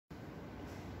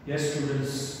Yes,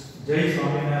 students, Jai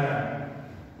Swaminarayan.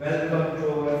 Welcome to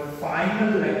our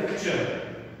final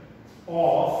lecture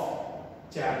of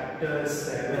chapter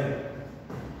 7.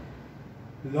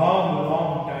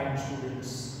 Long time,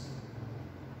 students,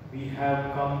 we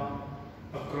have come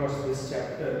across this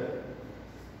chapter.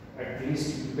 At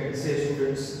least you can say,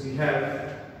 students, we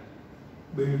have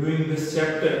been doing this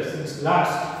chapter since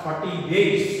last 40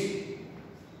 days.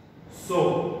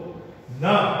 So,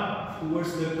 now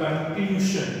towards the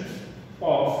conclusion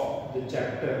of the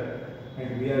chapter,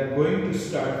 and we are going to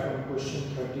start from question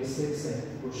 36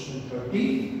 and question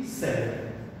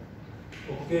 37.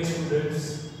 Okay,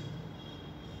 students,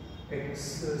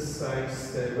 exercise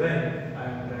 7, I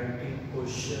am writing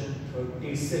question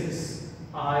 36.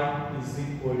 I is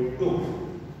equal to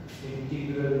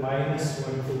integral minus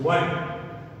 1 to 1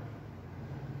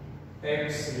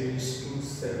 x raised to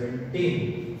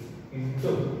 17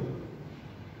 into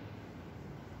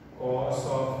cos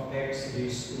of x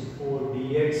raised to 4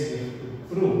 dx. We have to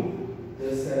prove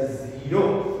this as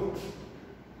 0.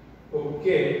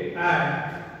 Okay,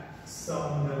 and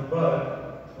some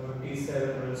number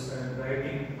 37 also I am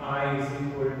writing I is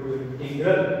equal to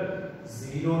integral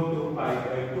 0 to pi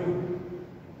by 2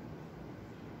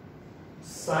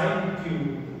 sin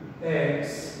cube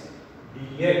x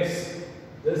dx.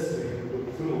 This we have to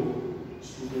prove,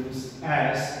 students,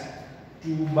 as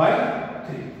 2 by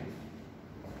 3.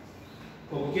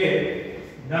 Okay,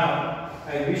 now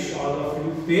I wish all of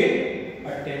you pay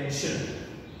attention.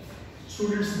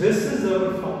 Students, this is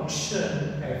our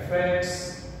function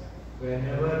fx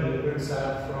whenever limits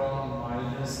are from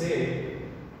minus a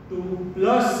to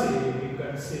plus a. We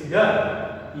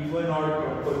consider even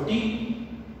odd property.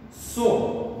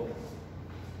 So,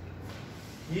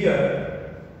 here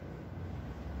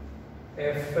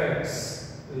fx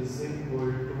is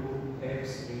equal to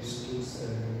x raised to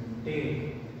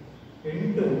 17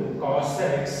 into cos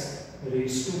x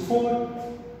raised to 4.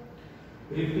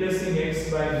 Replacing x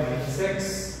by minus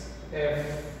x,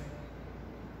 f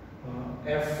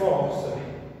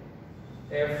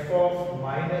of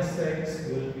minus x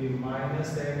will be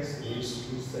minus x raised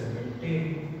to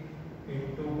 17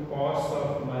 into cos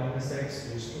of minus x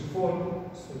raised to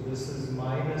 4. So this is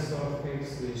minus of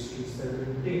x raised to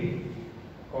 17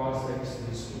 cos x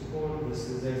raised to 4. This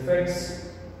is fx.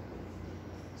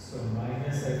 So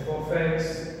minus f of x.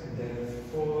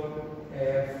 Therefore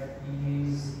f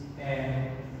is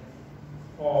an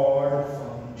odd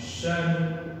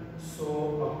function. So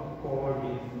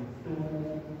according to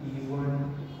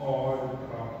even odd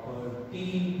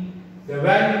property, the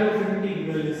value of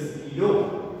integral is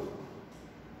 0.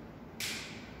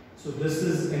 So this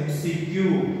is MCQ.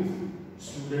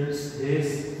 Students,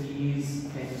 this is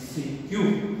MCQ.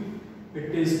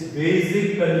 It is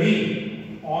basically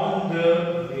on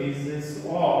the basis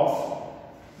of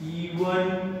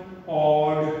even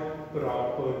odd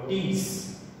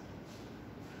properties.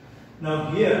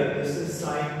 Now here this is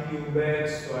sin cube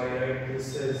x, so I write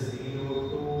this as 0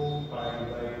 to pi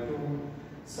by 2.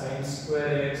 Sin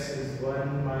square x is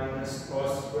 1 minus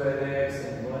cos square x,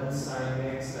 and 1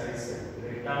 sin x I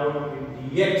separate out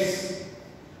with dx.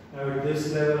 Now at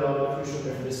this level all of you should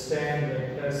understand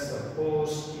that, let us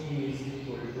suppose t is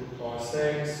equal to cos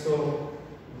x, so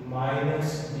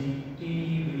minus dt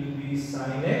will be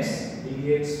sin x,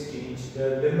 dx. Change the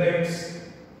limits.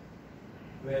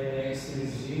 When x is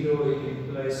 0, it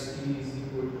implies t is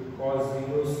equal to cos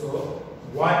 0, so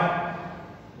 1.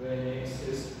 When x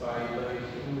is pi by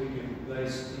 2, it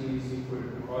implies t is equal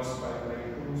to cos pi by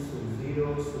 2, so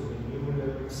 0. So the new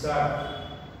limits are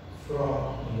from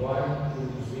 1 to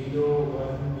 0,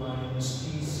 1 minus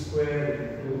t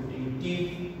square into dt.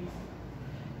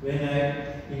 When I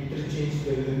interchange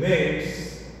the limits,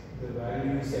 the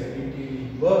value is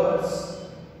additively inverse,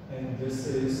 and this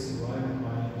is 1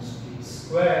 minus t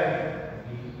square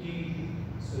dt.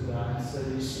 So the answer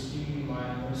is t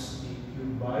minus t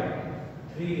cube by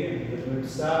 3, and the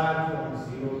limits are from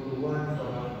 0 to 1 for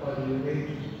upper limit,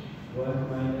 1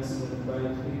 minus 1 by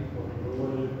 3 for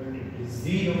lower limit, it is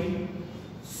 0.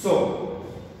 So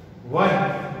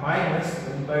 1 minus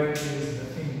 1 by 3 is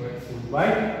nothing but 2 by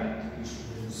 3,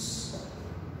 students.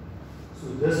 So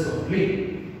this only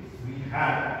we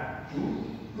have to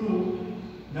prove.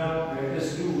 Now let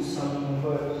us do sum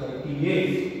number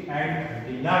 38 and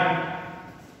 39.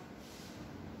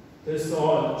 This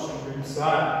all, students,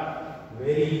 are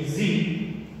very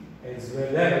easy as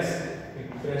well as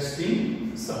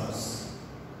interesting sums.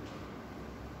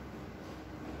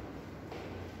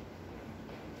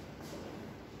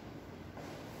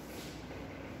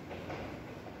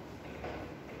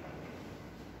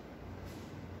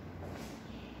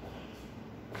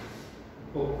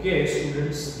 Okay,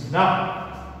 students,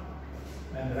 now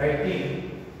I am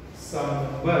writing sum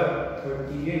number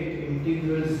 38,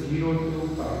 integral 0 to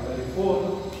pi by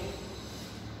 4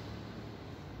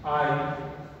 I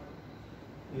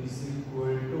is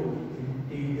equal to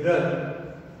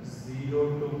integral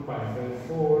 0 to pi by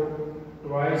 4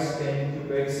 twice tan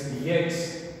cube x dx,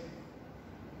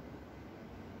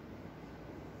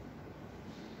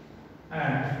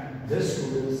 and this,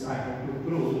 students, I have to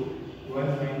prove 1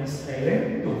 minus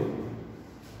ln 2,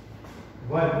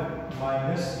 1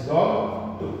 minus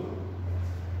log 2.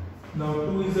 Now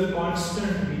 2 is a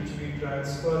constant which we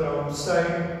transfer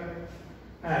outside,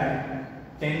 and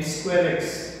tan square x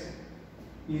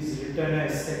is written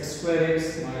as x square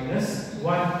x minus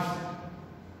 1,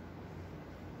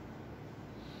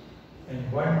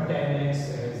 and 1 tan x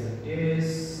as it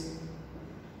is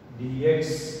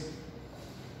dx.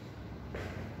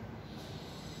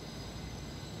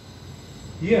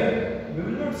 Here we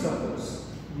will not suppose,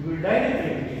 we will directly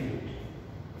integrate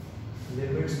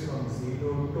limits from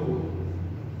 0 to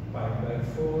pi by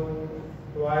 4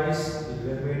 twice the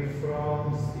limit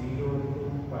from 0 to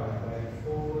pi by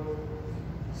 4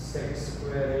 sec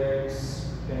square x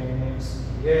tan x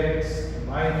dx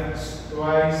minus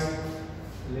twice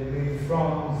limit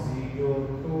from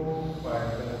 0 to pi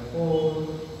by 4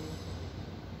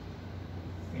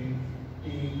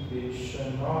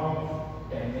 integration of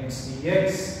tan x dx.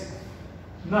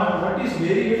 Now what is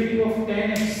derivative of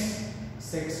tan x?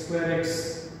 Sec square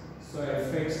x. So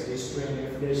fx is 2 and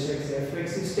f dash x. Fx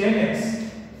is tan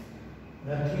x.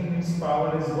 Nothing means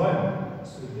power is 1.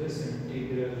 So this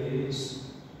integral is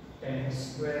tan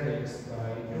square x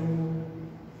by 2.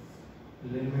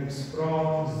 Limits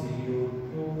from 0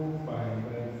 to pi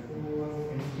by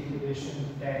 4. Integration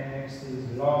tan x is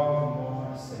log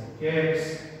mod sec x.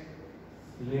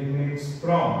 Limits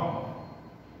from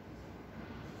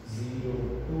 0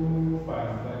 to pi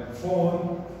by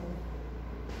 4.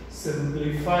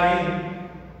 Simplifying,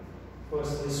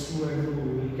 first this 2 and 2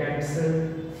 will cancel,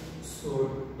 so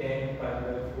tan pi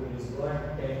by 4 is 1,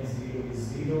 tan 0 is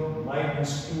 0,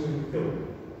 minus 2 into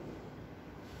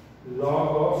log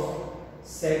of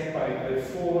sec pi by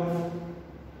 4,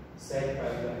 sec pi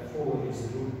by 4 is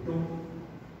root 2,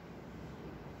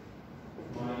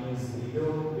 minus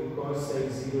 0, because sec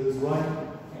 0 is 1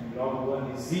 and log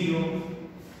 1 is 0.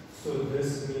 So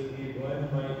this will be 1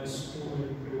 minus 2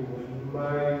 into 1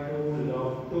 by 2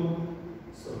 log 2.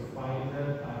 So final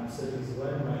answer is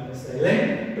 1 minus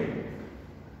ln 2.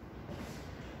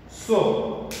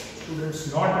 So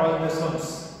students, not all the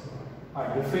sums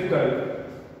are difficult.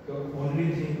 The only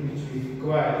thing which we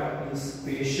require is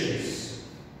patience.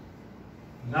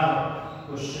 Now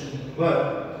question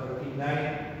number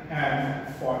 39 and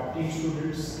 40,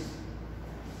 students.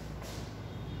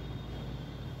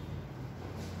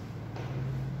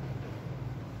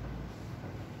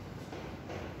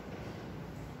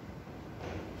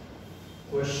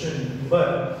 Question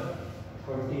number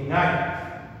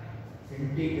 39,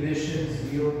 integration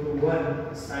 0 to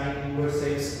 1 sin inverse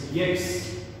x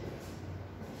dx.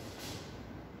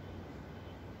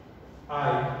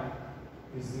 I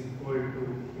is equal to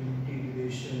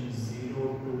integration 0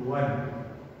 to 1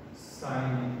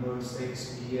 sin inverse x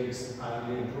dx.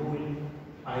 Eilert rule,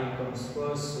 I comes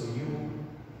first, so u,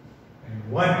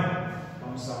 and 1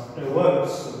 comes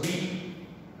afterwards, so v.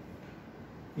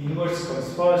 Inverse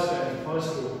comes first, and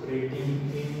first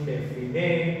operating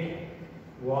indefinite.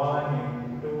 1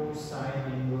 into sin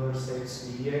inverse x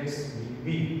dx will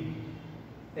be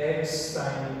x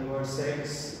sin inverse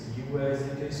x, u as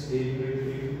it is,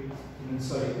 derivative,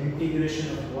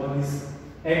 integration of 1 is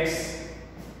x,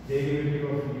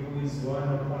 derivative of u is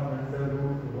 1 upon under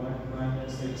root 1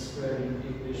 minus x square,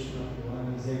 integration of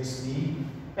 1 is x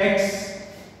dx.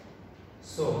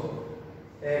 So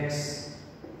x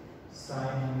sin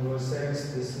inverse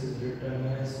x, this is written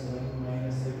as 1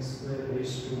 minus x square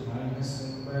raised to minus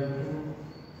 1 by 2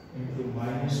 into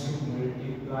minus 2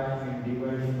 multiplying and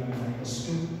dividing by minus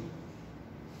 2.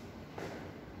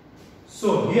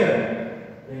 So here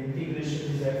the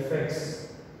integration is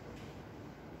fx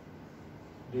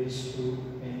raised to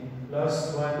n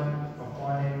plus 1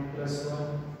 upon n plus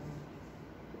 1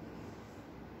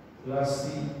 plus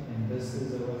c, and this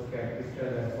is our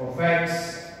capital F of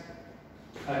x.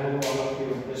 I hope all of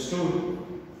you understood,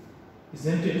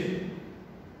 isn't it?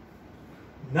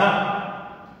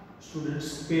 Now,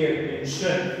 students, pay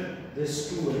attention. This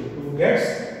 2 and 2 gets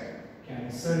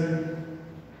cancelled.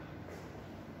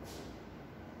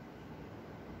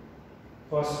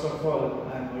 First of all,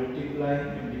 I am multiplying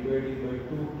and dividing by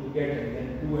 2 to get, and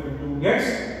then 2 and 2 gets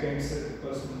cancelled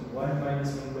because 1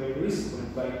 minus 1 by 2 is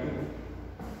 1 by 2.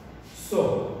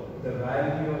 So the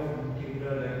value of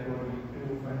integral according to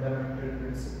fundamental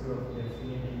principle of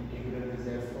definite integral is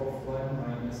f of 1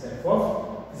 minus f of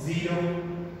 0.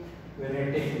 When I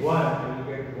take 1, I will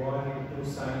get 1 into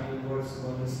sine inverse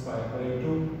 1 is pi by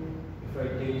 2. If I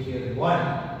take here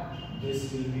 1,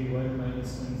 this will be 1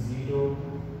 minus 1 0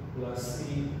 plus c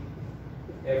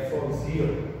f of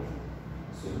 0.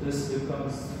 So this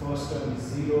becomes, first term is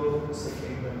 0,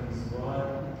 second term is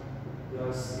 1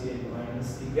 plus c and minus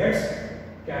c gets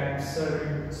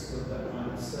cancelled. So the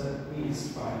answer is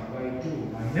pi by 2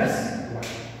 minus 1.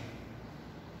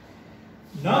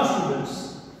 Now students,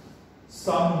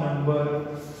 sum number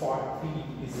 40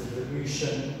 is a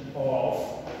revision of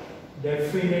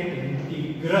definite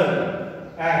integral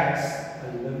as a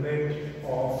limit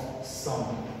of sum.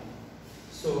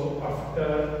 So after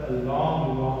a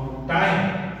long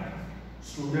time,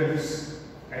 students,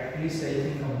 at least I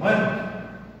think a month,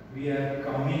 we are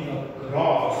coming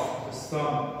across the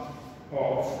sum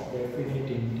of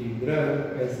definite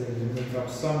integral as a limit of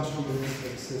sum. Students,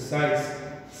 exercise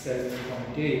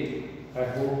 7.8. I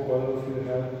hope all of you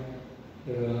have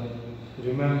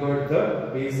remembered the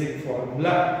basic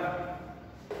formula.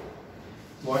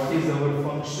 What is our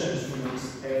function,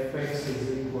 students? Fx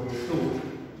is equal to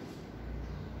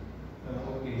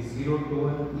 0 to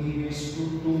 1 e raised to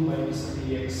 2 minus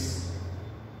 3x.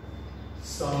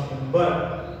 Some number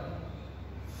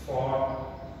for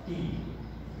t,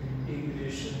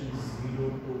 integration is 0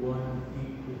 to 1 e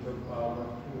to the power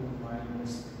 2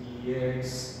 minus 3x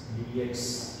dx.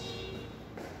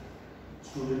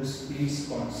 Students, please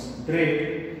concentrate.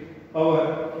 Our,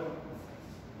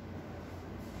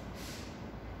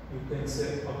 you can say,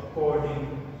 according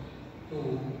to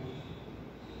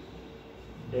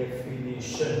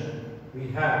definition, we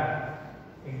have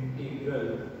integral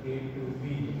a to b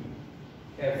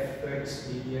fx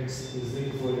dx is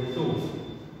equal to,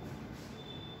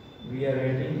 we are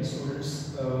writing,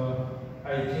 students,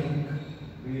 I think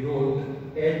we wrote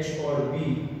h or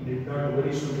b. Did not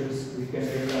worry, students, we can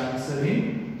get the answer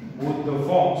in both the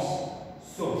forms.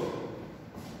 So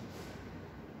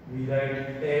we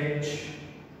write h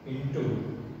into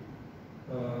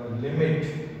limit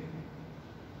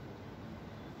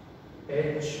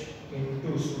h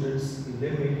into, students,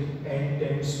 limit n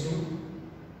tends to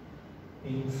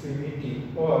infinity,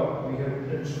 or we have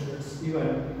written, students,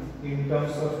 even in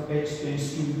terms of h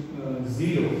tends to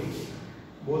 0.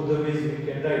 Both the ways we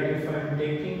can write. If I am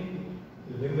taking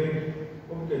limit,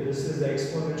 okay, this is the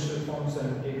exponential form, so I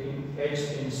am taking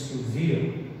h tends to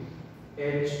 0,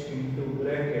 h into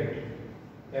bracket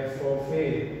f of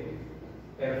a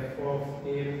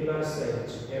plus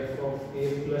h, f of a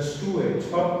plus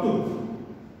 2h, up to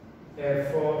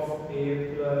f of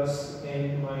a plus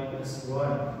n minus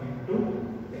 1 into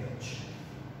h.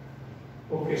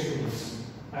 Okay, students,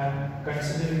 I am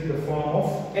considering the form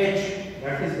of h.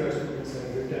 That is why, students, I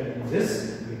have written in this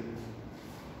way.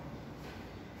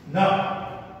 Now,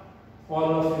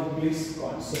 all of you please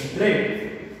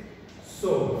concentrate.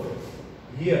 So,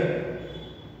 here,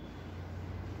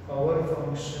 our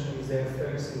function is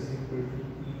fx is equal to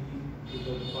e to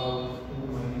the power 2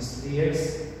 minus 3x.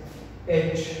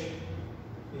 H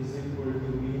is equal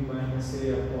to v minus a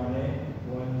upon n,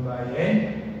 1 by n,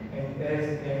 and as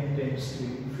n tends to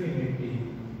infinity,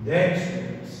 then,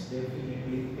 students,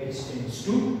 definitely h tends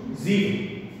to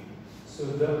 0. So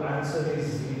the answer is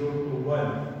 0 to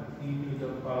 1 e to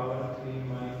the power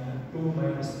 2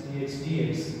 minus 3x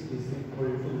dx is equal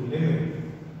to limit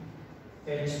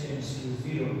h tends to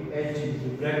 0, h into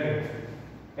bracket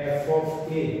f of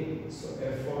a, so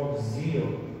f of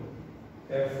 0,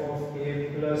 f of a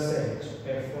plus h,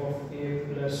 f of a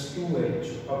plus 2h,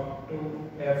 up to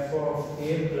f of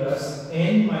a plus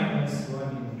n minus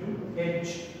 1 into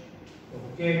h.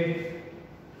 Okay,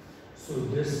 so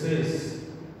this is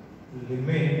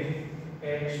limit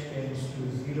h tends to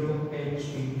 0, h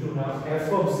into, now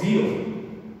f of 0.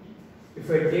 If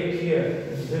I take here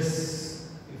this,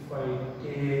 if I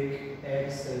take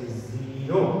x as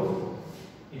 0,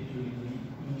 it will be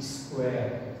e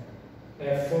square.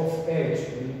 F of h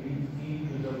will be e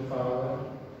to the power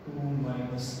 2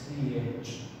 minus 3h.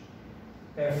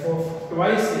 F of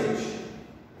twice h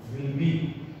will be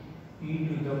e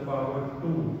to the power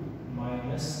 2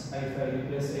 minus, if I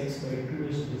replace x by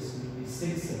 2h, this will be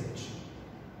 6h.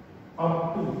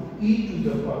 Up to e to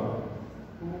the power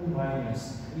 2 minus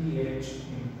 3h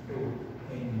into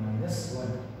n minus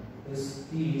 1. This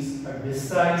is a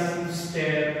decisive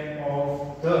step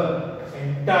of the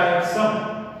entire sum.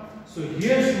 So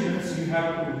here, students, you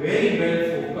have to very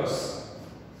well focus.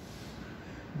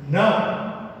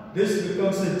 Now, this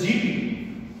becomes a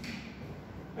GP,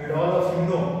 and all of you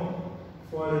know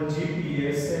For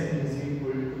GPSN is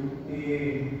equal to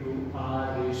A into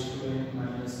R raised to n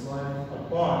minus 1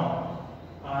 upon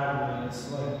R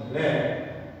minus 1,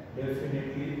 where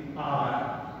definitely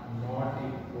R not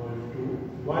equal to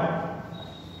 1.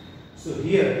 So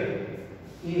here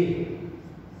A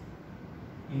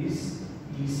is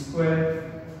E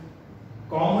square,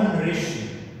 common ratio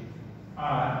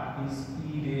R is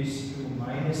E raised to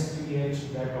minus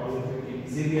 3h, that all of you can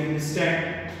easily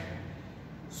understand.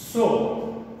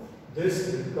 So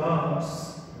this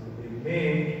becomes, we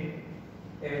made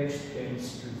h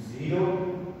tends to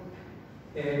 0,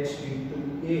 h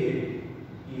into A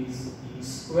is E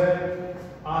square,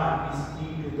 R is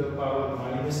E to the power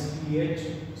minus 3h,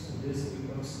 so this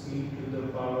becomes E to the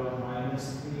power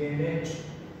minus 3nh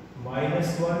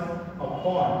minus 1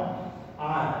 upon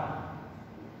R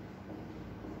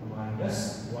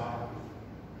minus 1.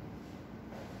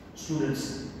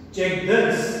 Students, check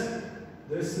this.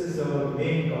 This is our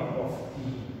main term of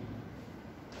E.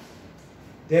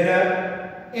 There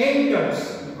are n terms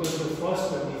because the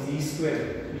first one is E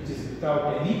square, which is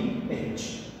without any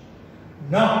h.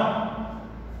 Now,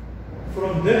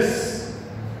 from this,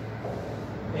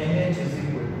 nh is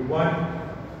equal to 1.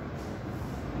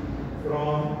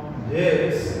 From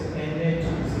this, nh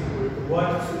is equal to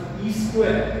 1. So E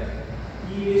square,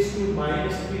 E raised to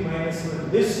minus 3 minus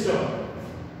 1, this term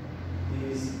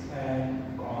is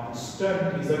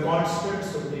is a constant,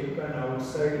 so taken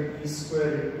outside E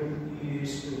square into E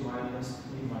raised to minus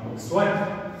 3 minus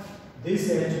 1. This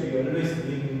h we always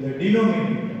bring in the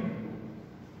denominator.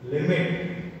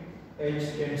 Limit h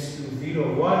tends to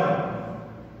 0, 1,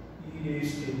 E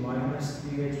raised to minus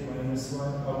 3h minus 1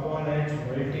 upon h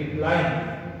multiplying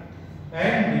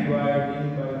and dividing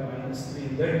by minus 3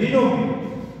 in the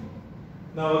denominator.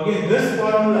 Now again this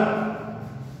formula,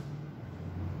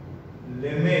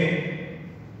 limit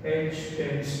h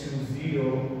tends to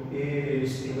 0, a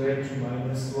raised to h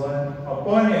minus 1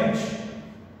 upon h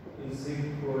is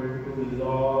equal to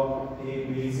log a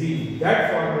by z.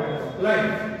 That formula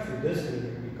applied, so this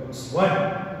becomes 1.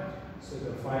 So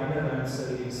the final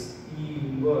answer is E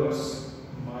inverse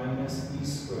minus E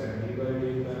square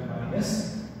divided by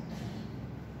minus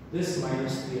 3. This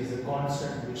minus 3 is a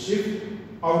constant which shift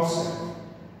outside.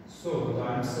 So the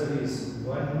answer is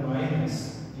 1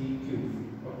 minus E cube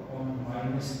upon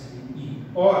minus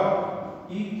 3e, or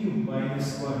E cube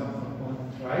minus 1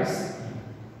 upon thrice e.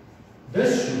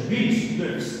 This should be,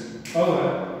 students,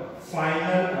 our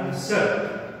final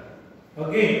answer.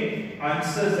 Again,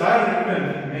 answers are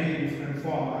written in many different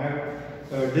forms.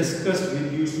 I have discussed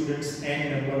with you, students,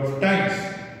 n number of times.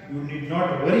 You need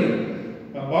not worry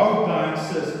about the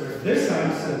answers, but this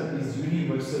answer is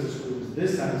universal, students.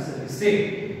 This answer is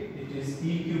same. It is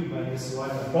E cube minus 1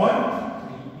 upon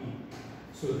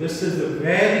so this is a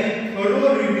very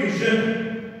thorough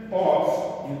revision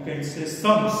of, you can say,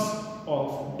 sums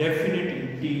of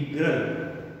definite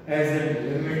integral as a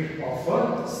limit of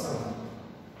a sum.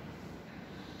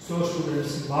 So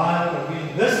students, mark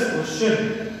again this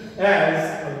question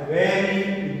as a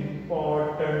very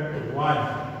important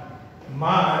one.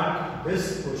 Mark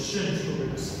this question,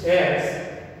 students, as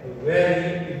a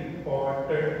very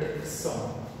important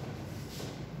sum.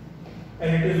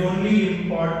 And it is only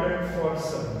important for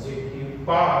subjective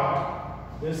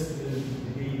part. This will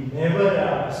be never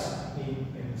asked in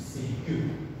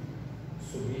MCQ.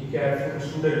 So be careful,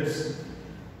 students.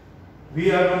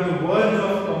 We are on the verge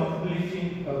of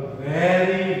completing a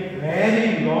very,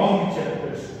 very long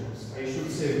chapter, students. I should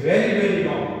say very, very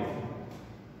long.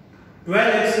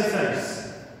 12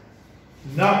 exercise.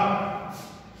 Now,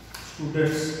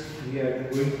 students, we are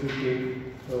going to take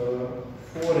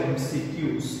 4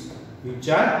 MCQs. Which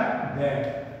are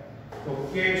there.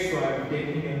 Okay, so I am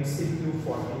taking MCQ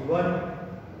 41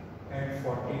 and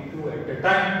 42 at a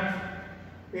time.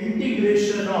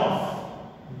 Integration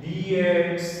of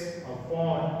dx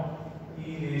upon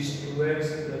e raised to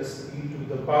x plus e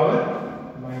to the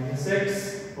power minus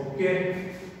x.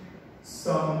 Okay,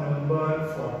 sum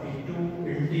number 42,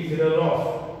 integral of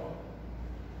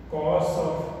cos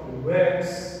of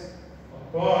 2x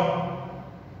upon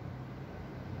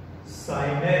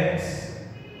sin x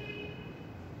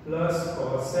plus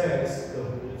cos x the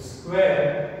whole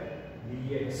square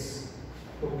dx.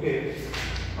 Okay,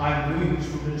 I am doing,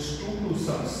 students, two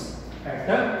sums at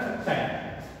a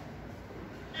time.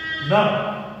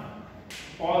 Now,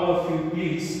 all of you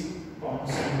please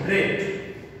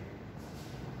concentrate.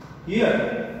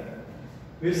 Here,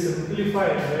 we simplify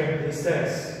and write this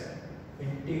as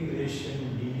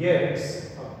integration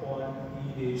dx upon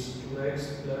e raised to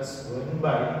x plus 1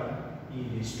 by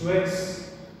e raised to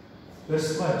x.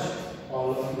 This much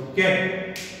all of you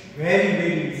can very,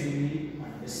 very easily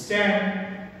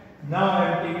understand? Now I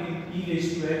am taking e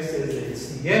raised to x as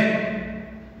LCM.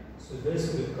 So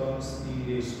this becomes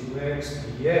e raised to x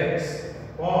dx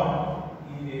upon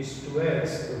e raised to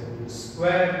x the whole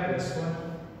square plus 1.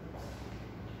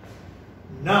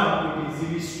 Now it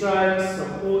easily strikes.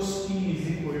 Suppose t is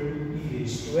equal to e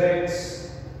raised to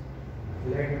x.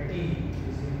 Let t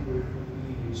is equal to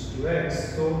e raised to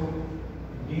x. So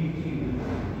dt will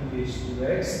be e raised to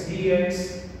x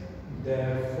dx.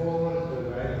 Therefore, the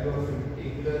value of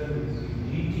integral will be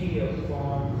dt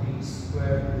upon t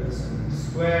square plus b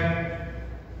square.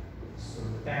 So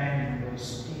tan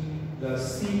inverse t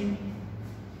plus c.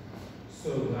 So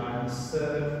the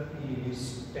answer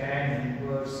is tan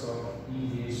inverse of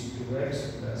e raised to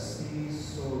x plus c.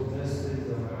 So this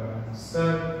is our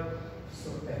answer. So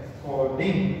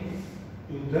according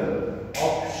to the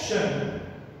option,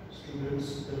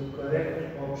 students, the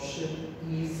correct option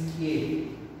is A.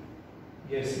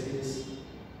 Yes, it is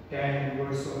tan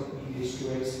inverse of e raised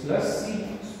to x plus c.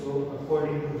 So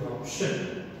according to the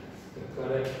option, the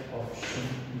correct option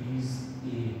is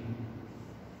A.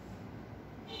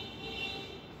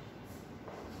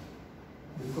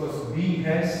 Because B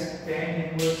has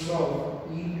tan inverse of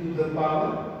e to the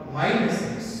power minus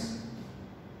x.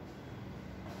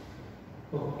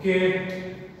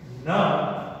 Okay,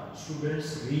 now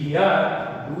students, we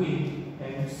are doing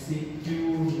MCQ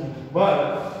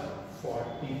number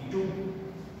 42.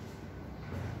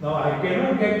 Now I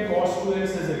cannot get cos 2x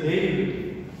as a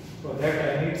derivative. For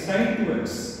that I need sin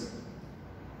 2x.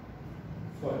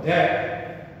 For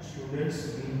that,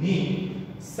 students, we need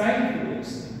sin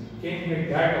 2x. We can get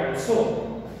that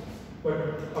also.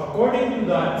 But according to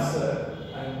the answer,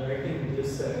 I am writing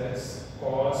this as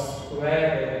cos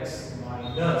square x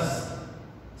minus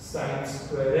sin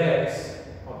square x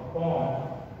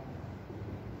upon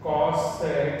cos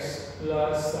x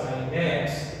plus sin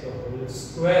x the whole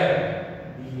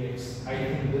square dx. I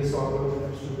think this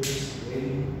algorithm, students,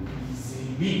 very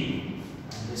easily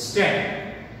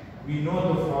understand. We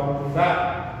know the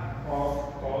formula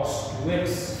of cos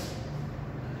 2x.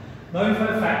 Now if I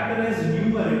factorize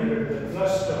numerator, the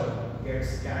plus term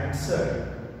gets cancelled.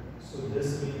 So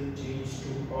this will change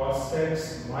to cos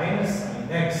x minus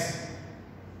sin x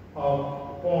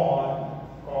upon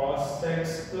cos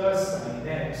x plus sin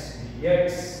x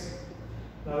dx.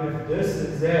 Now if this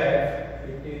is f,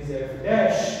 it is f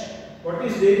dash. What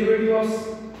is derivative of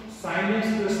sin x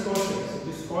plus cos x? It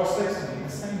is cos x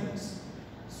minus sin x.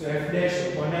 So f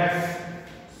dash upon f.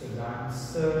 So the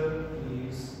answer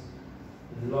is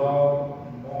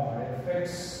log mod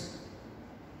fx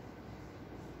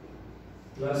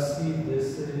plus c.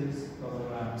 This is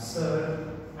our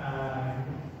answer, and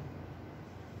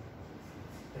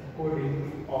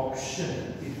according to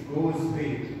option, it goes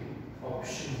with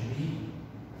option B.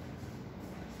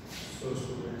 So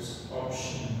students,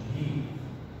 option B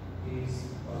is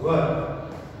our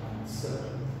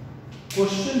answer.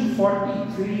 Question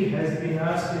 43 has been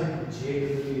asked in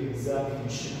JEE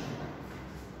examination.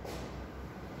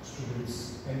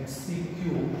 Students,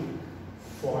 MCQ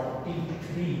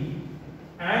 43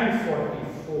 and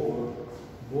 44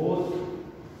 both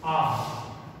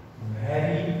are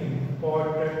very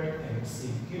important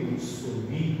MCQs. So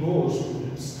we go,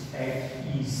 students, at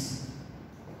ease.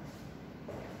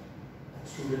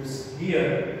 Students,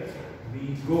 here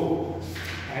we go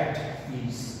at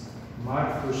ease.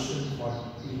 Mark question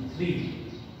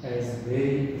 43 as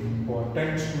very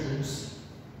important, students.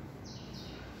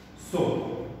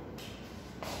 So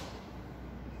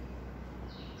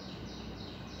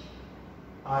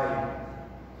I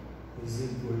is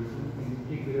equal to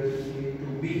integral a to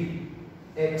b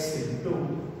x into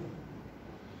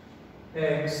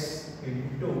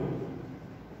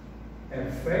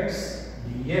fx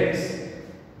dx,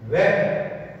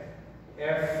 where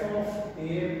f of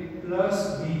a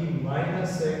plus b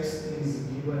minus x is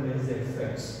given as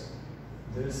fx.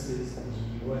 This is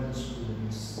given,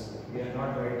 students. We are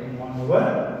not writing on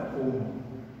our own.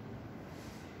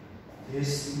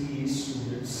 This is,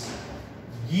 students,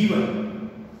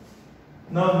 given.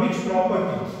 Now which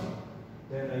property?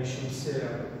 Then I should say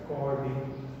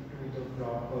according to the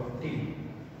property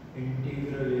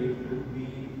integral a to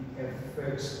b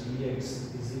fx dx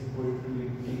is equal to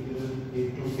integral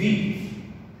a to b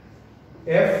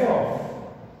f of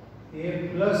a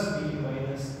plus b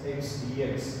minus x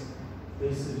dx.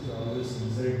 This is always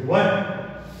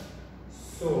z1.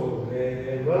 So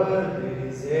wherever there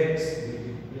is x, we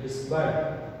replace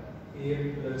by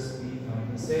a plus b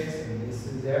minus x, and this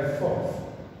is f of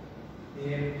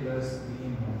a plus b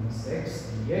minus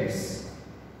x dx.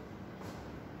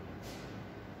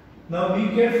 Now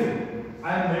be careful.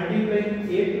 I am multiplying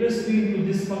a plus b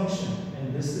into this function,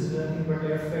 and this is nothing but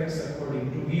fx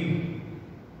according to u.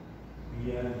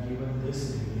 We are given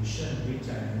this relation which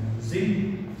I am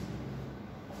using.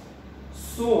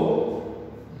 So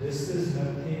this is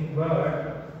nothing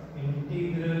but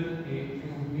integral a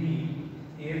to b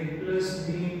a plus b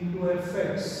into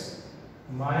fx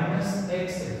minus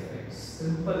x fx.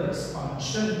 Simple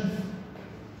expansion.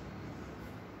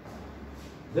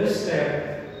 This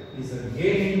step is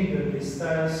again the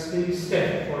decisive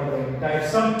step for the entire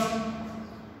sum.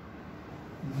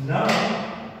 Now,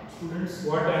 students,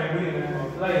 what I am doing, I am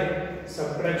applying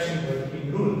subtraction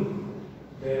working rule.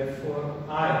 Therefore,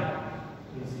 I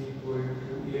is equal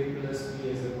to a plus b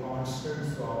as a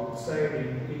constant. So outside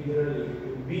integral a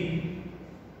to b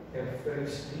fx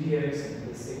dx, and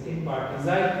the second part is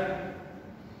I.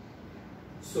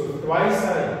 So twice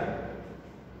I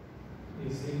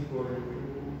is equal to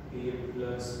a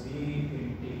plus b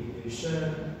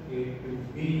integration a to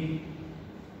b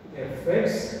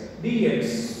fx dx.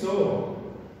 So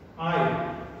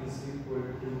I is equal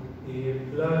to a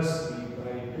plus b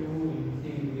by 2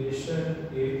 integration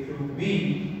a to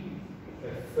b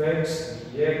fx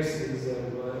dx is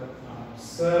our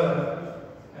answer,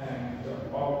 and the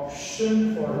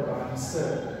option for the answer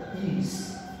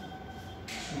is,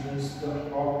 students, the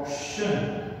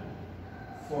option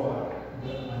for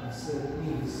the answer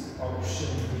is option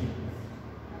B.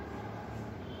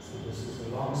 So this is a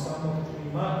long sum of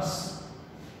 3 marks.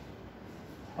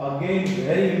 Again,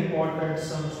 very important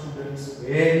sum, students.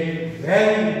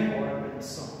 Very important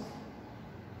sum.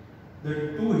 The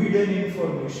two hidden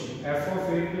information, f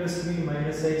of a plus b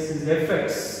minus x is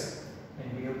fx,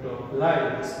 and we have to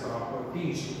apply this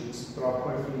property, students,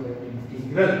 property that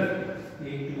integral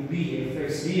a to b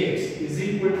fx dx is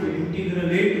equal to integral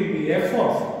a to b f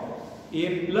of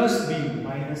a plus b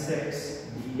minus x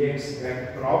dx.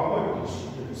 That property,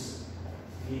 students,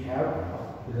 we have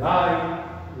applied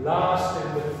last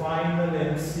and the final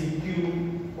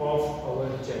MCQ of our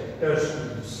chapter,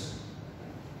 students.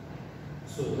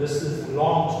 So this is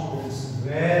long, students,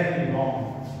 very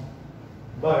long,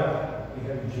 but we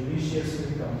have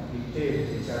judiciously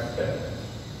completed the chapter,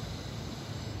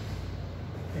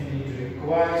 and it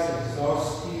requires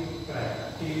exhaustive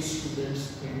practice,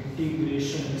 students.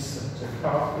 Integration is such a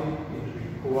topic,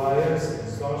 it requires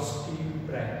exhaustive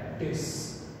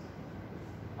practice.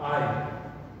 I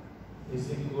is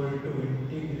equal to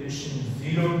integration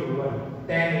 0 to 1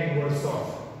 tan inverse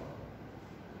of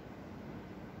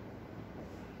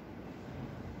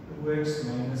 2x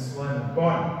minus 1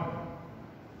 upon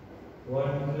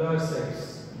 1 plus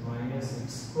x minus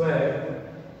x squared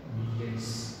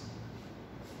dx.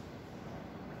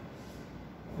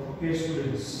 Okay,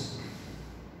 students,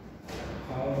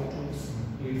 how to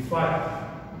simplify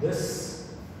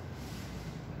this?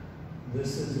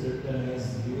 This is written as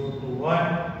 0 to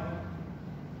 1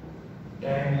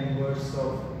 tan inverse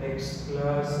of x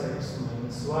plus x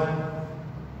minus 1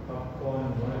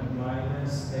 upon 1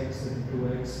 minus x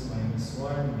into x minus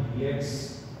 1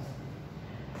 dx.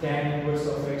 Tan inverse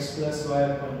of x plus y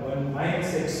upon 1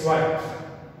 minus xy.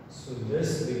 So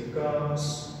this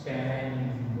becomes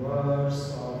tan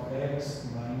inverse of x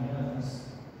minus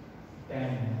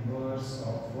tan inverse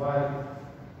of y.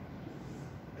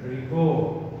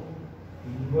 Trigo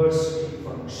inversely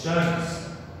functions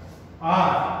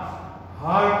are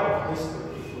heart of this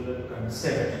particular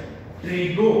concept.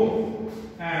 Trigo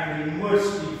and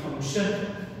inversely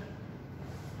function.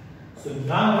 So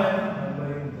now I am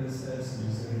numbering this as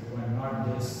result 1,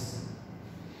 not this.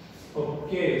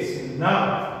 Okay, so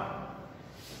now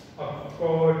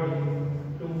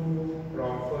according to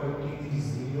property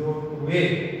 0 to a,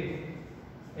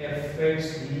 fx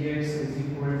dx is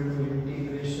equal to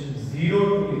integration 0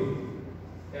 to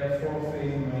a f of a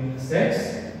minus x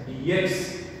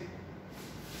dx.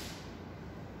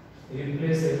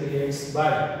 Replace every x by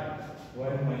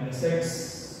 1 minus x.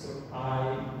 So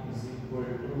I is equal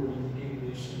to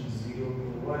integration 0 to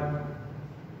 1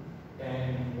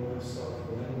 tan inverse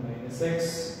of 1 minus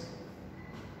x.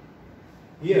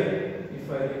 Here,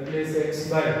 if I replace x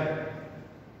by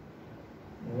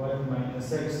 1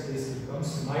 minus x, this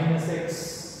becomes minus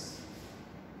x.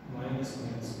 Minus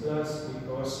minus plus,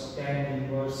 because tan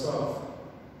inverse of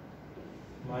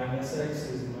minus x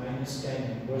is minus tan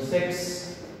inverse x.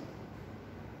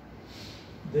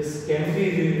 This can be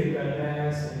rewritten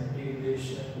as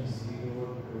integration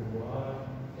 0 to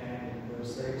 1 tan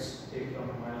inverse x, take a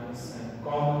minus and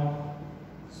common.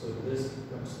 So this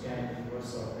becomes tan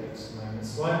inverse of x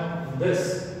minus 1. In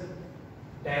this,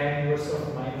 tan inverse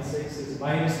of minus x is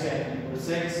minus tan inverse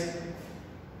x.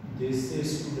 This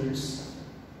is, students,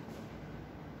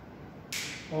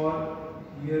 or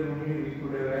here only we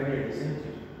could have added, isn't it?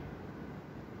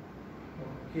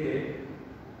 Okay.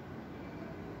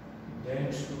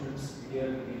 Then students, we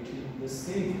are getting the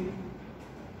same.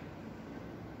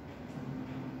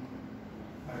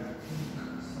 I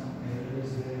think some error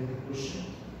is there in the question.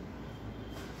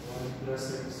 1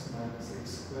 plus x minus x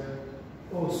squared.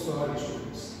 Oh, sorry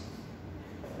students.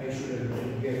 I should have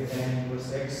written here tan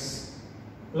inverse x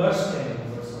plus tan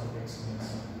inverse of x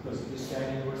minus 1, because it is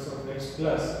tan inverse of x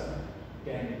plus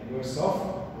tan inverse of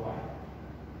y.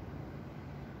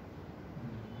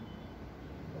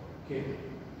 Okay.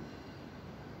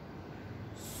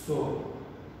 So,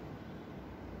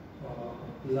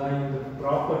 applying the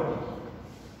property,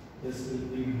 this will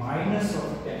be minus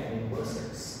of tan inverse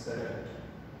x, correct?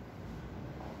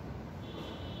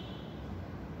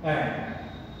 And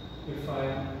if I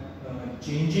am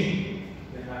changing,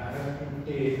 then I have to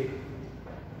take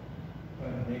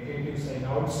a negative sign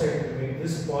outside to make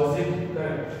this positive,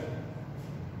 correct?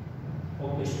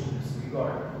 Okay students, we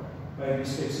got by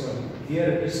mistake, sorry. Here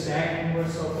it is tan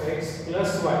inverse of x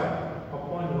plus y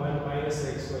upon 1 minus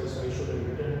xy, so I should have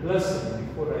written plus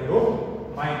before I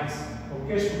wrote minus.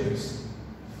 Okay students.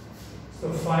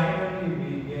 So finally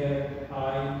we get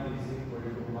I is equal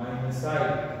to minus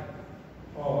I,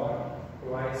 or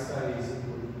twice I is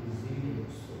equal to 0.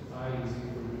 So I is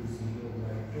equal to 0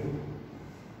 by 2.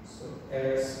 So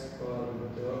as per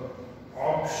the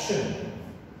option,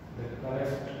 the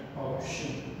correct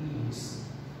option is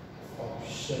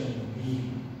option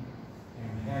B,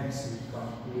 and hence we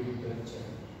complete the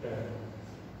chapter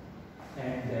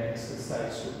and the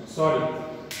exercise. Sorry,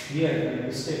 here by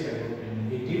mistake I wrote a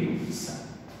negative sign.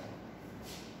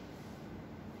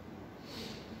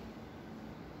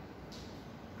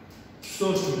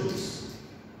 So students,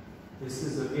 this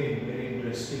is again very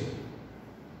interesting.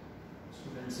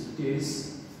 Students, it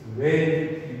is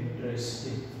very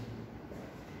interesting.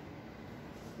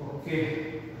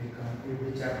 Okay, we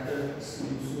complete the chapter. See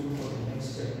you soon for the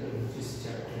next chapter, which is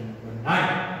chapter number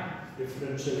 9,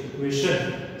 differential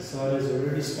equation. Sir has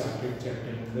already started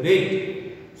chapter number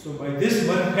 8. So by this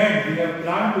month end, we have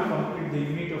planned to complete the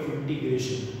unit of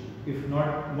integration. If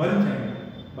not month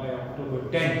end, by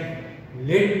October 10.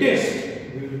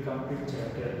 Latest, we will complete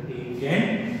chapter 8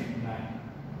 and 9.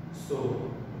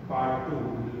 So part 2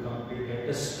 we will complete at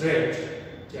a stretch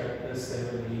chapter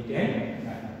 7, 8 and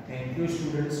 9. Thank you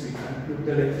students. We conclude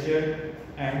the lecture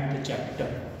and the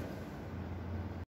chapter.